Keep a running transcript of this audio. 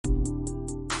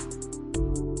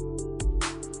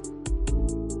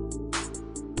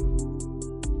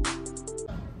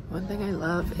thing I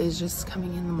love is just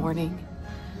coming in the morning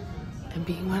and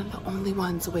being one of the only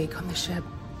ones awake on the ship.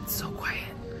 It's so quiet.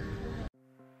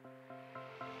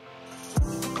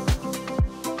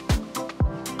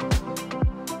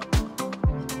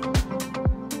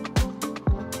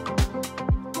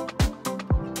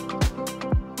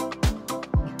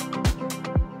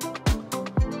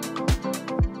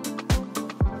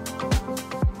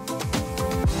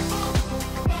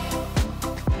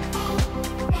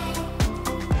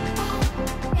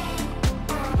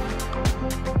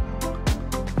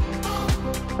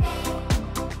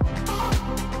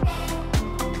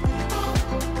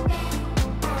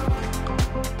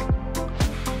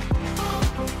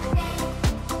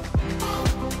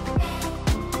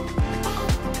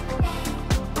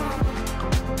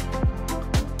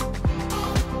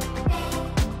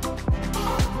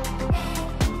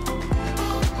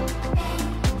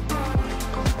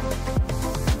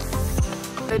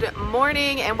 Good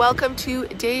morning and welcome to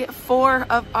day 4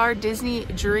 of our Disney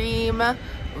Dream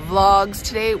vlogs.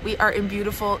 Today we are in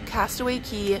beautiful Castaway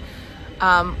Cay.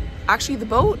 Actually the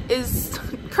boat is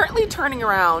currently turning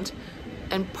around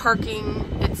and parking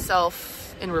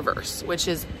itself in reverse, which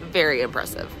is very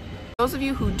impressive. For those of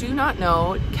you who do not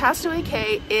know, Castaway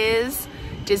Cay is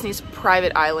Disney's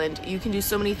private island. You can do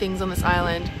so many things on this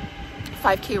island.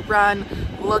 5K run,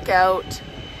 lookout,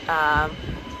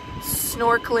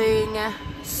 snorkeling,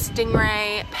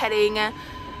 stingray, petting,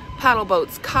 paddle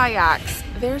boats, kayaks.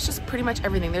 There's just pretty much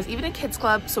everything. There's even a kids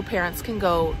club so parents can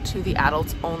go to the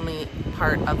adults only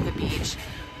part of the beach.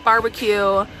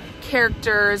 Barbecue,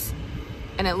 characters,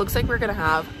 and it looks like we're gonna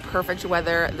have perfect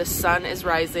weather. The sun is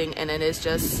rising and it is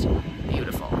just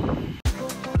beautiful.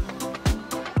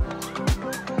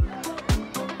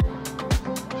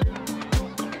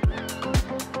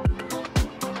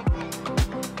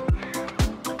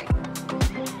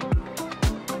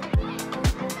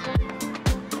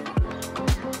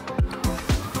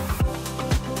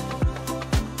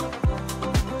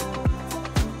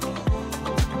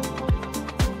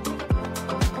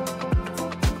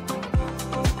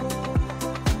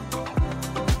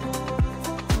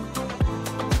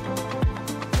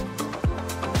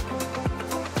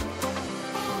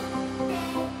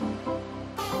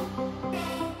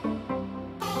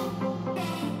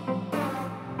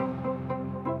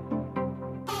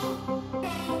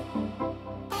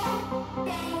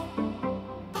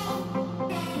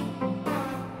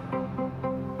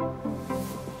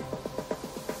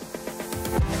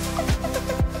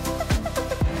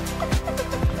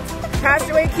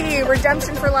 Castaway Cay,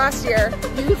 redemption for last year.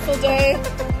 Beautiful day.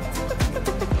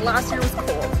 Last year was cold.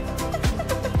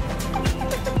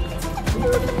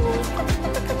 Beautiful.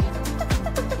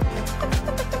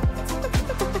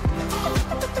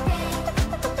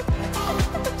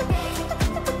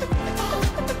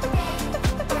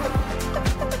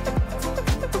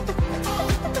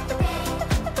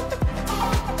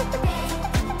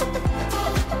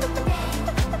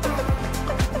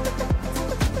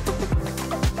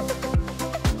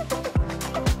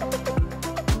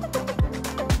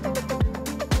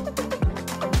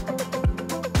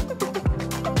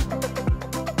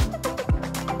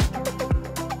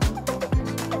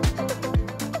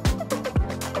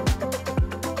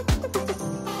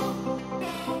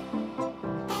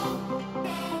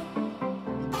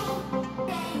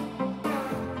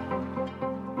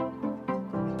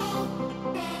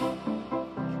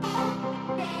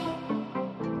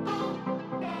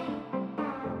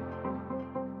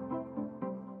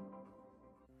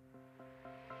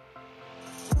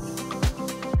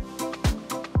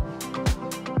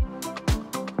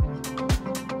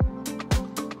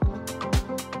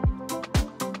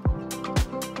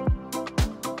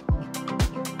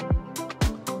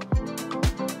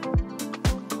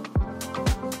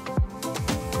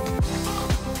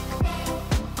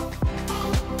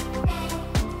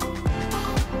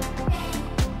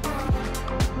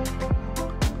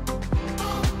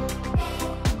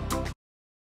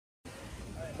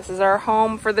 This is our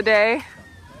home for the day.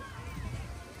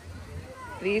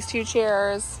 These 2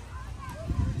 chairs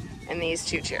and these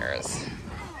 2 chairs.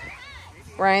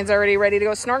 Ryan's already ready to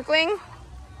go snorkeling.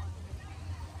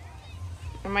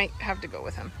 I might have to go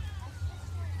with him.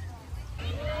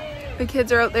 The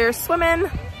kids are out there swimming.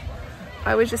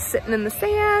 I was just sitting in the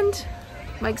sand.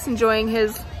 Mike's enjoying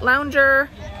his lounger.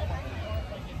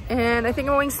 And I think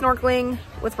I'm going snorkeling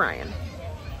with Ryan.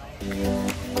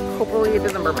 Hopefully it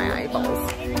doesn't burn my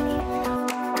eyeballs.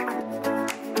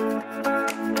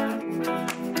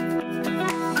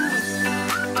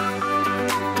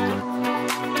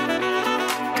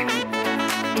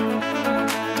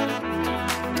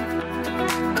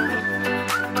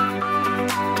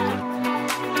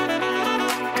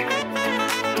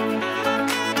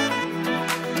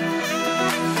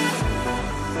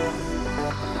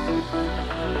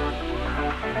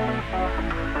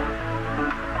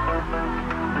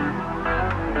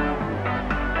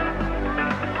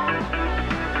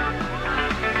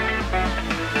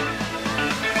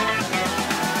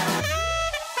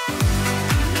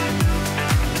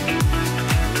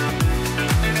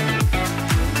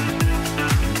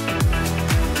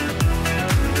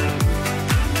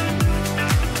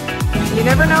 You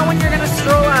never know when you're gonna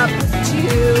stroll up to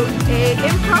a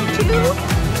impromptu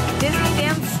Disney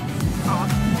dance off.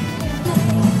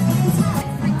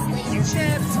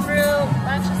 Chips, fruit,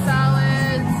 bunch of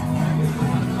salads.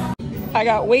 I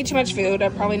got way too much food.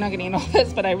 I'm probably not gonna eat all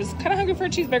this, but I was kind of hungry for a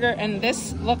cheeseburger, and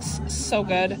this looks so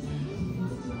good.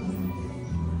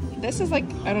 This is like,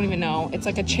 I don't even know. It's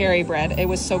like a cherry bread. It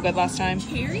was so good last time.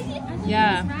 Cherry?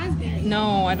 Yeah. Raspberry.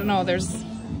 No, I don't know.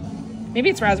 Maybe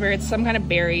it's raspberry. It's some kind of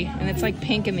berry, and it's like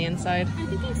pink in the inside. I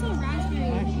think I saw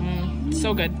raspberry.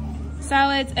 So good.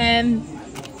 Salads and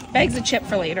bags of chip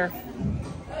for later.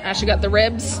 Ashley got the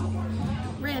ribs.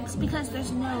 Ribs, because there's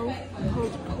no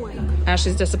pulled pork.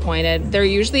 Ashley's disappointed. There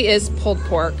usually is pulled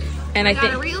pork, and I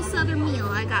think a real southern meal.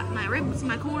 I got my ribs,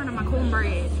 my corn, and my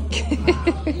cornbread.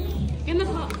 In the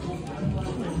pot.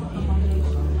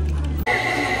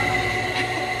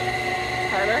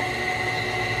 Carter.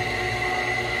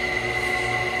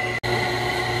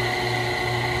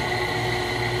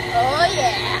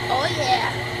 Oh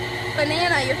yeah.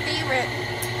 Banana, your favorite.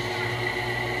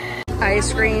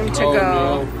 Ice cream to go.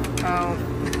 No. Oh.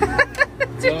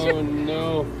 Oh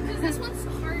no. This one's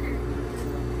harder.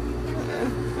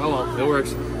 Oh well, it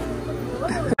works.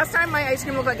 Last time my ice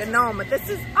cream looked like a gnome, but this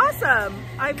is awesome.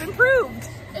 I've improved.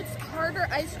 It's harder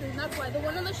ice cream. That's why the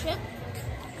one on the ship,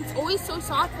 it's always so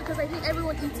soft because I think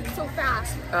everyone eats it so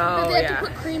fast. Oh, but they have yeah. to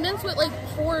put cream in so it like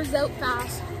pours out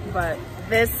fast. But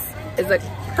this is a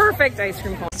perfect ice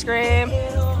cream cone. Ice cream.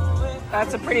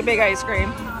 That's a pretty big ice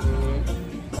cream.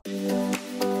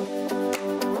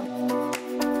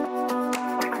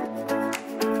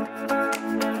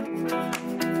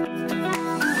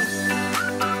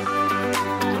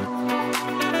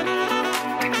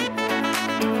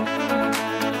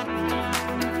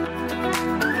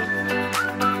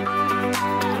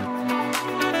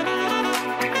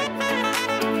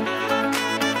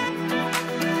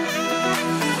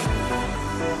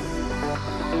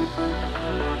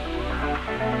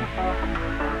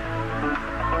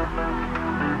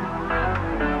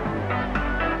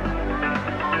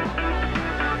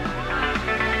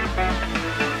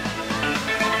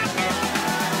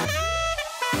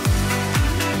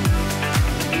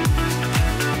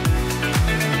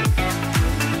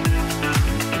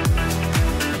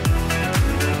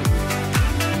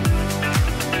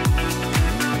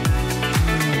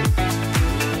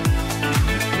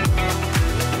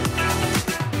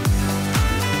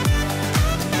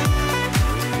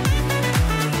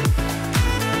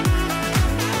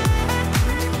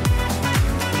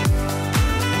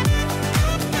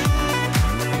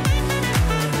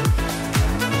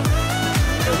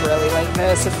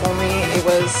 This, if only it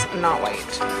was not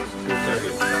white.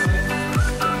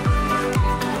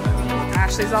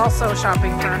 Ashley's also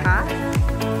shopping for a hat.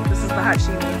 This is the hat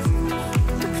she needs.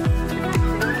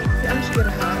 Yeah, I should get a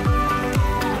hat.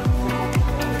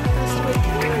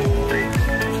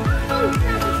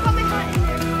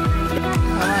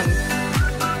 Come on.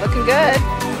 Looking good.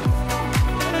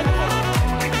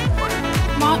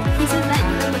 Mom, he says that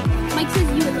Mike says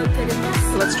you would look good in this.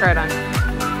 Let's try it on.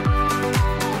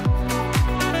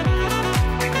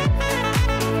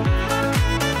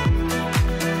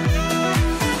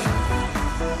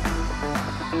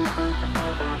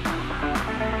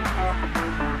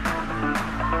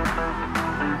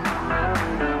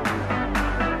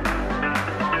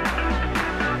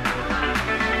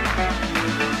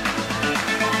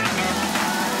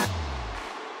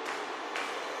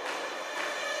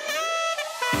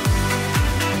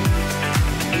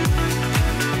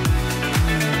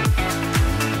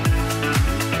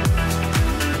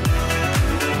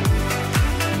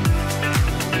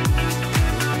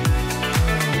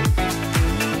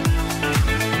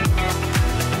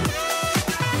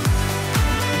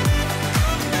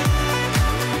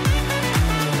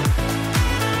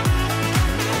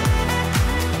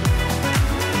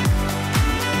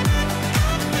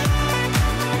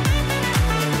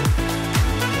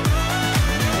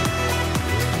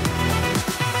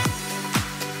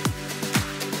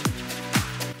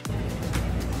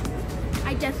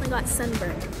 Definitely got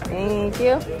sunburned. Thank you.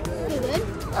 You good?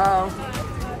 Oh.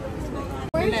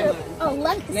 Lemon. Oh,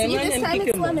 lemon. See, Lemon this and time it's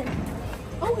cucumber. lemon.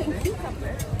 Oh, and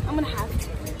cucumber. I'm gonna have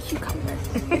cucumber.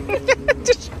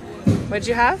 What'd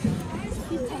you have?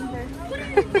 Cucumber.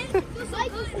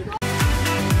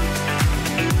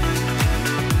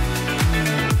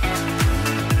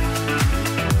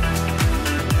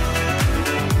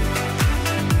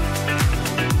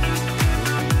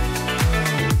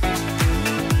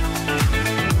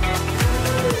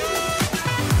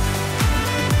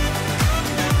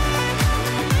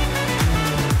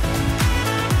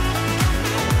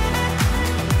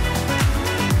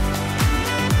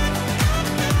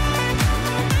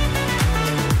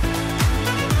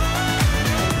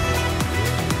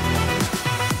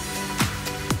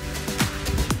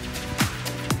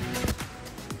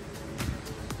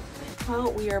 now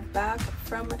we are back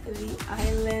from the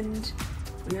island.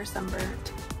 We are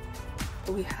sunburnt,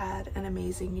 but we had an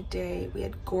amazing day. We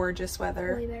had gorgeous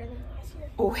weather. Way better than last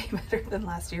year. Way better than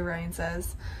last year, Ryan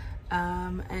says.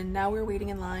 And now we're waiting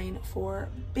in line for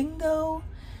bingo,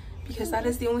 because that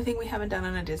is the only thing we haven't done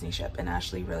on a Disney ship, and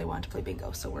Ashley really wanted to play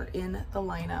bingo, so we're in the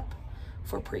lineup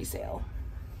for pre-sale.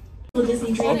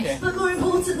 Disney dream. Okay. But more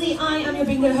importantly, I am your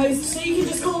bingo host, so you can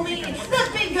just call me the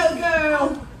bingo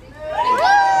girl.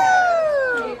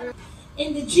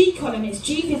 In the G column is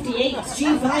G58,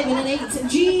 G5 and an 8,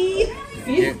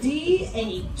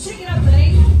 G58. Shake it up,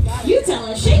 Betty. You tell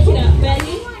her, shake it up,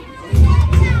 Betty.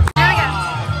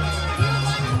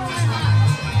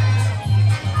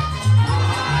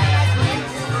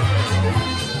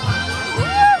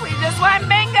 We just won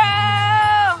bingo!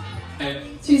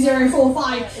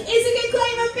 2045 is a good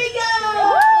claim of bingo!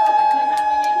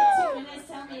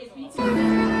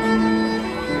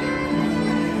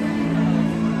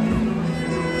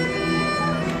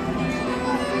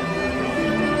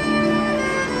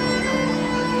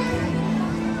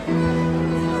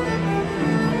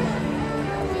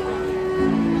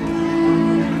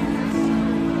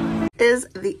 Is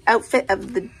the outfit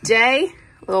of the day.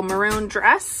 Little maroon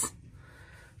dress,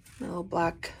 little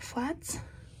black flats.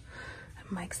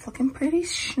 Mike's looking pretty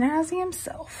snazzy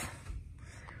himself.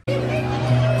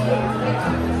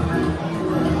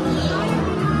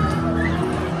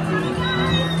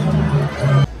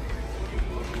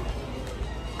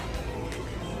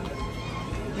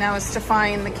 Now it's to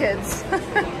find the kids.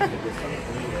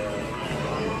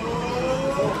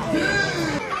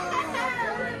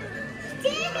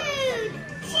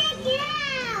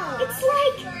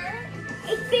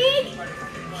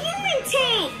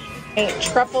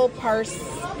 Truffle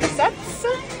parsets.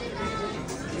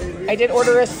 I did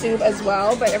order a soup as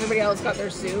well, but everybody else got their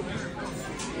soup.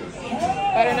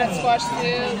 Butternut squash soup.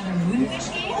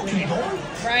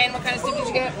 Ryan, what kind of soup did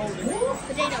you get?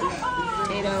 Potato.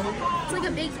 Potato. It's like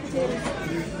a baked potato.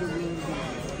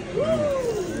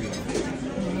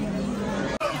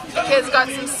 The kids got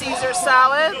some Caesar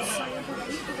salads.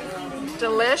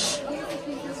 Delish.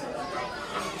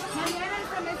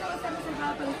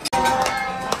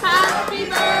 Happy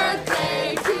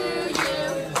birthday to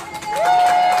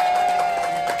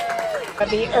you.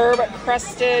 The herb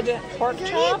crusted pork Is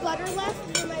there any chop. butter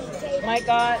left in my potato? Mike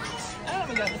got, I don't know,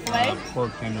 we got the filet.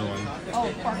 Pork tenderloin.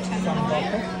 Oh, pork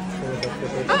tenderloin.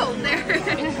 Oh, there.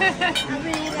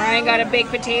 Ryan got a baked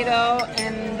potato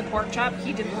and the pork chop.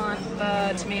 He didn't want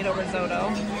the tomato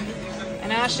risotto.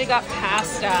 And Ashley got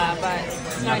pasta, but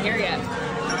it's not here yet.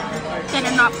 Then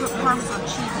I'm not put Parmesan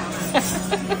cheese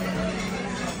on it.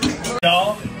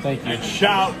 Thank you. And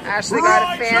shout. Ashley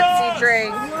got a fancy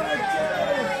drink.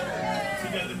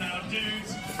 Together now,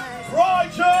 dudes.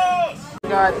 Righteous! We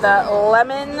got the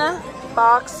lemon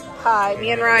box pie.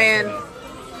 Me and Ryan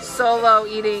solo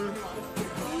eating.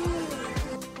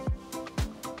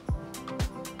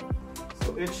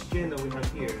 So each gin that we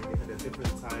have here, they have a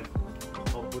different type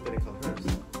of botanical herbs.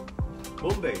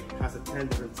 Bombay has a 10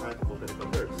 different types of botanical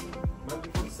herbs. Might be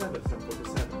 47, some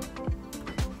 47.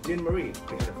 Gin Marie,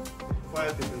 they have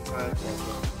 5 different types of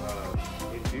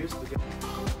infused together.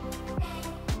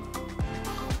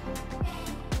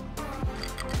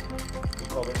 We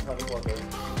call it tonic water,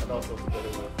 and also together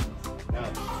with now.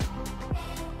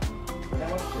 When I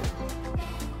was there,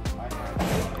 I had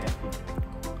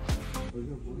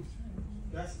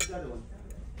that's the other one.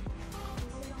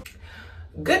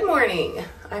 Good morning.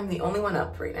 I'm the only one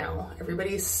up right now.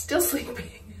 Everybody's still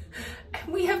sleeping.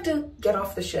 And we have to get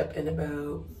off the ship in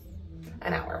about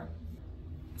an hour.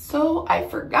 So I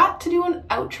forgot to do an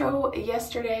outro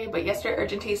yesterday, but yesterday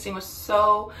urgent tasting was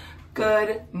so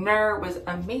good. Nur was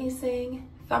amazing.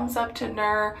 Thumbs up to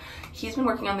Nur. He's been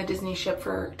working on the Disney ship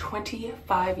for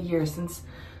 25 years, since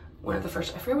one of the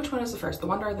first, I forget which one was the first, the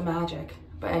Wonder or the Magic.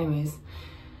 But anyways,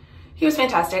 he was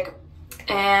fantastic.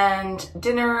 And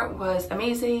dinner was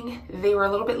amazing. They were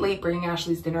a little bit late bringing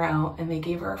Ashley's dinner out, and they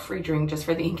gave her a free drink just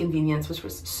for the inconvenience, which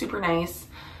was super nice.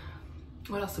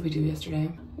 What else did we do yesterday?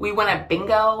 We won at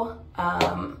bingo,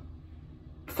 $35,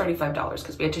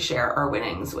 because we had to share our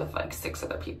winnings with like 6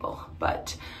 other people.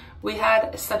 But we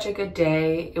had such a good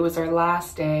day. It was our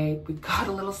last day. We got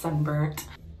a little sunburnt.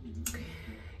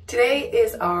 Today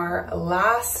is our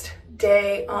last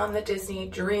day on the Disney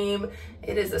Dream.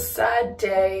 It is a sad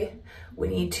day. We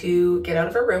need to get out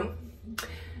of our room.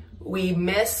 We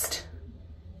missed,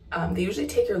 they usually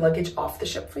take your luggage off the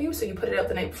ship for you. So you put it out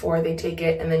the night before, they take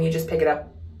it, and then you just pick it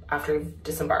up after you've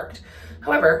disembarked.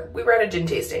 However, we were at a gin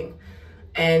tasting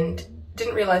and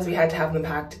didn't realize we had to have them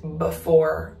packed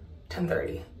before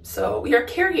 10:30. So we are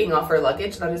carrying off our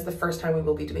luggage. That is the first time we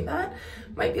will be doing that.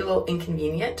 Might be a little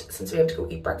inconvenient since we have to go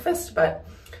eat breakfast, but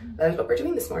that is what we're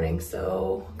doing this morning.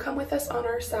 So come with us on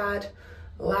our sad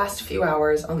last few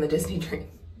hours on the Disney Dream.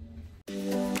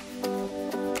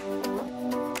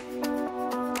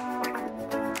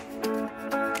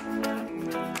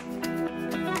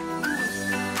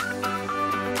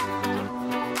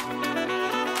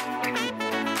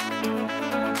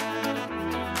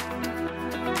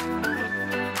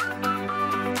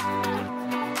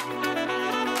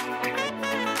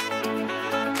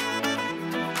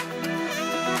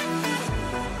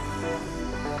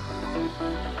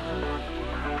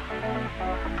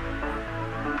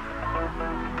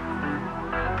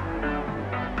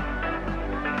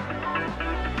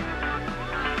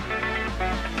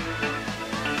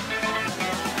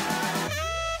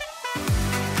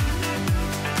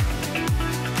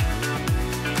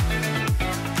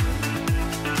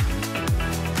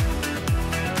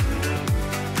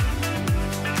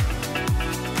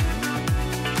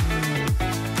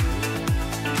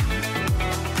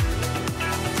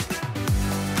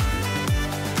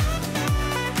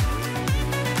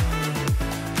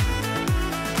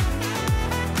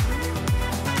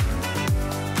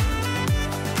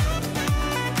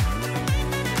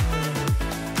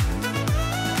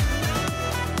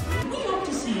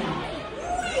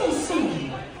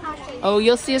 Oh,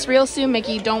 you'll see us real soon,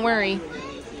 Mickey. Don't worry.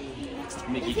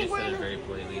 Mickey just said it very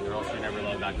politely, or else we're never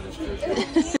allowed back to this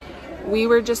cruise. We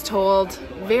were just told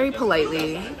very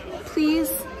politely, please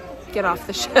get off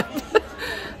the ship.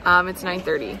 It's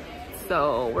 9:30.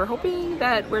 So we're hoping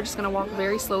that we're just gonna walk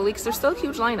very slowly because there's still a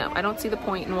huge lineup. I don't see the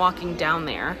point in walking down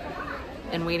there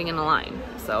and waiting in a line.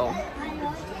 So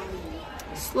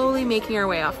slowly making our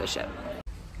way off the ship.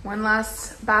 One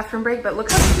last bathroom break, but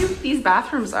look how cute these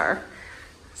bathrooms are.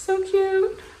 So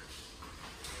cute.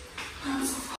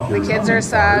 The kids are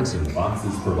sad.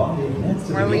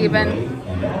 We're leaving.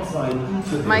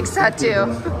 Mike's sad too.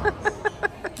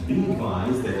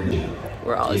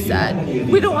 We're all sad.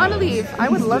 We don't want to leave. I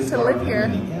would love to live here.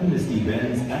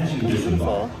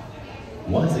 Beautiful.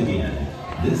 Once again,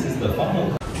 this is the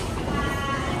final.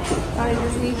 Bye,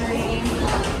 Disney Dream.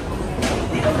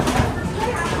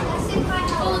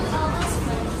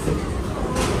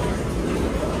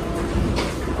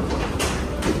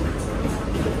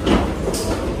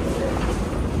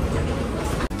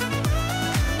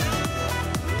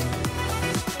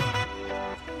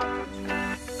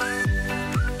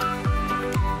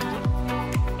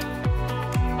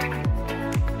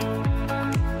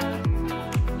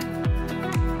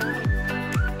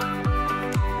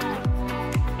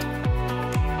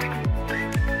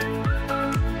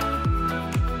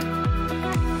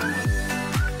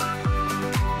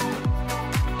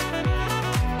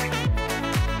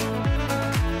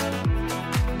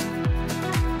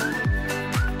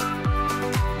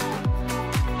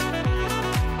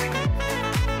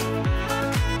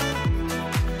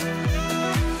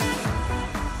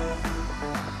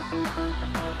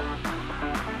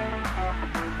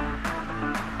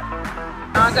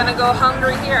 Not gonna go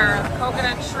hungry here.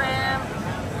 Coconut shrimp,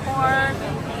 corn.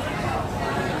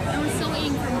 I was still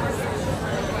eating from this.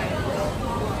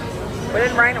 What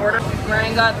did Ryan order?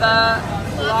 Ryan got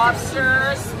the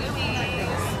lobster scoobies.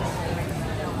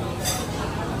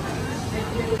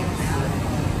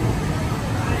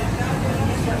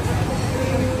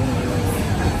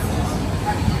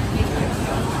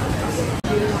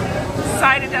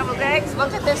 Side of deviled eggs.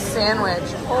 Look at this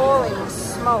sandwich. Holy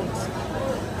smokes.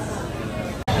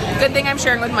 Good thing I'm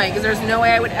sharing with Mike because there's no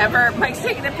way I would ever. Mike's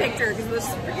taking a picture because this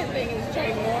freaking thing is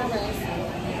ginormous.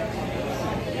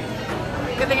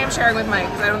 Good thing I'm sharing with Mike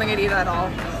because I don't think I'd eat that at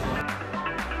all.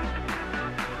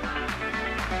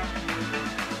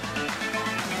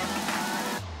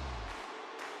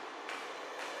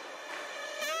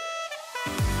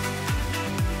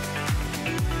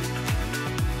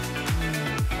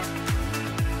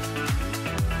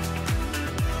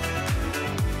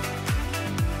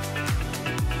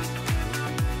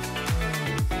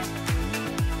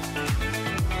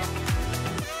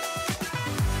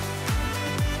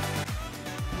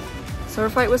 So our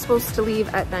flight was supposed to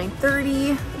leave at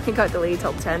 9:30. It got delayed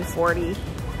till 10:40.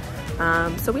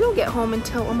 So we don't get home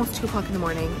until almost 2 o'clock in the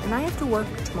morning, and I have to work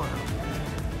tomorrow.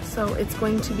 So it's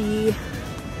going to be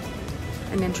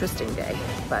an interesting day,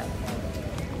 but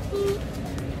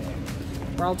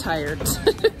we're all tired.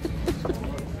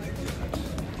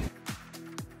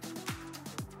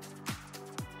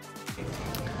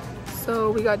 So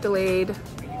we got delayed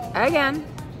again.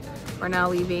 We're now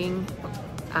leaving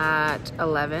at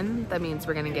 11. That means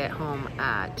we're gonna get home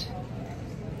at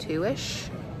 2-ish.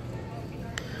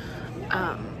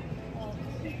 I'm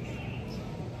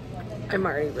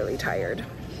already really tired.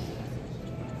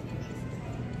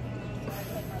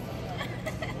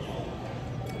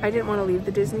 I didn't want to leave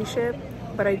the Disney ship,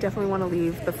 but I definitely want to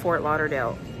leave the Fort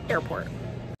Lauderdale airport.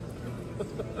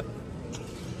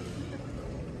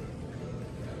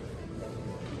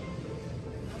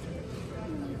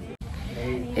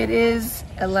 It is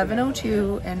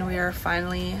 11:02 and we are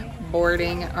finally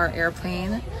boarding our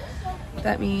airplane.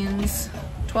 That means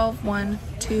 12, 1,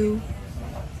 2.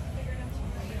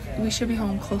 We should be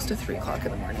home close to 3 o'clock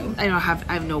in the morning. I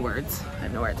have no words. I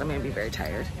have no words. I'm gonna be very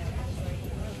tired.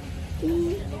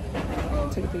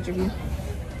 Take a picture of you.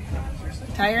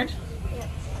 Tired?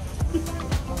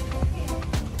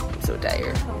 I'm so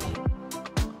tired.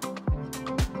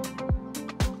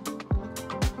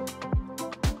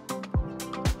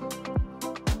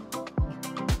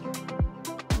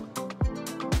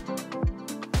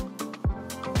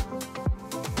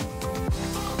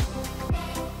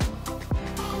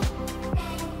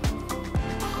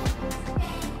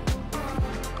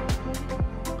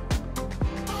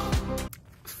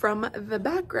 From the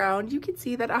background, you can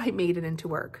see that I made it into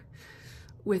work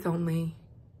with only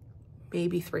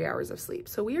maybe 3 hours of sleep.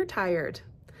 So we are tired.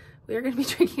 We are going to be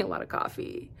drinking a lot of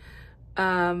coffee.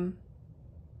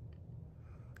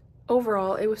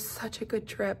 Overall, it was such a good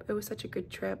trip. It was such a good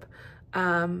trip.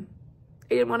 I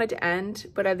didn't want it to end,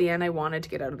 but at the end, I wanted to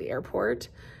get out of the airport.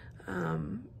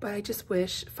 But I just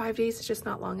wish 5 days is just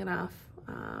not long enough.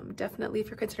 Definitely, if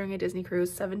you're considering a Disney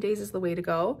cruise, 7 days is the way to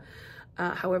go.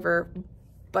 However,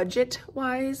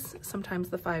 budget-wise, sometimes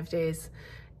the 5 days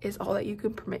is all that you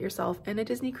can permit yourself, and a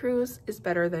Disney cruise is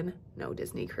better than no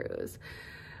Disney cruise.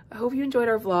 I hope you enjoyed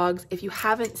our vlogs. If you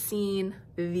haven't seen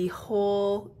the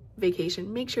whole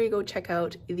vacation, make sure you go check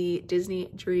out the Disney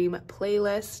Dream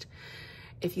playlist.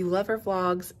 If you love our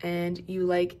vlogs and you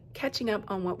like catching up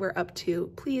on what we're up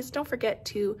to, please don't forget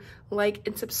to like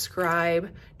and subscribe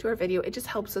to our video. It just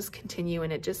helps us continue,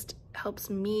 and it just helps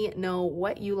me know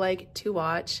what you like to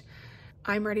watch.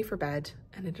 I'm ready for bed,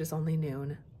 and it is only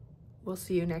noon. We'll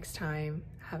see you next time.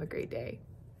 Have a great day.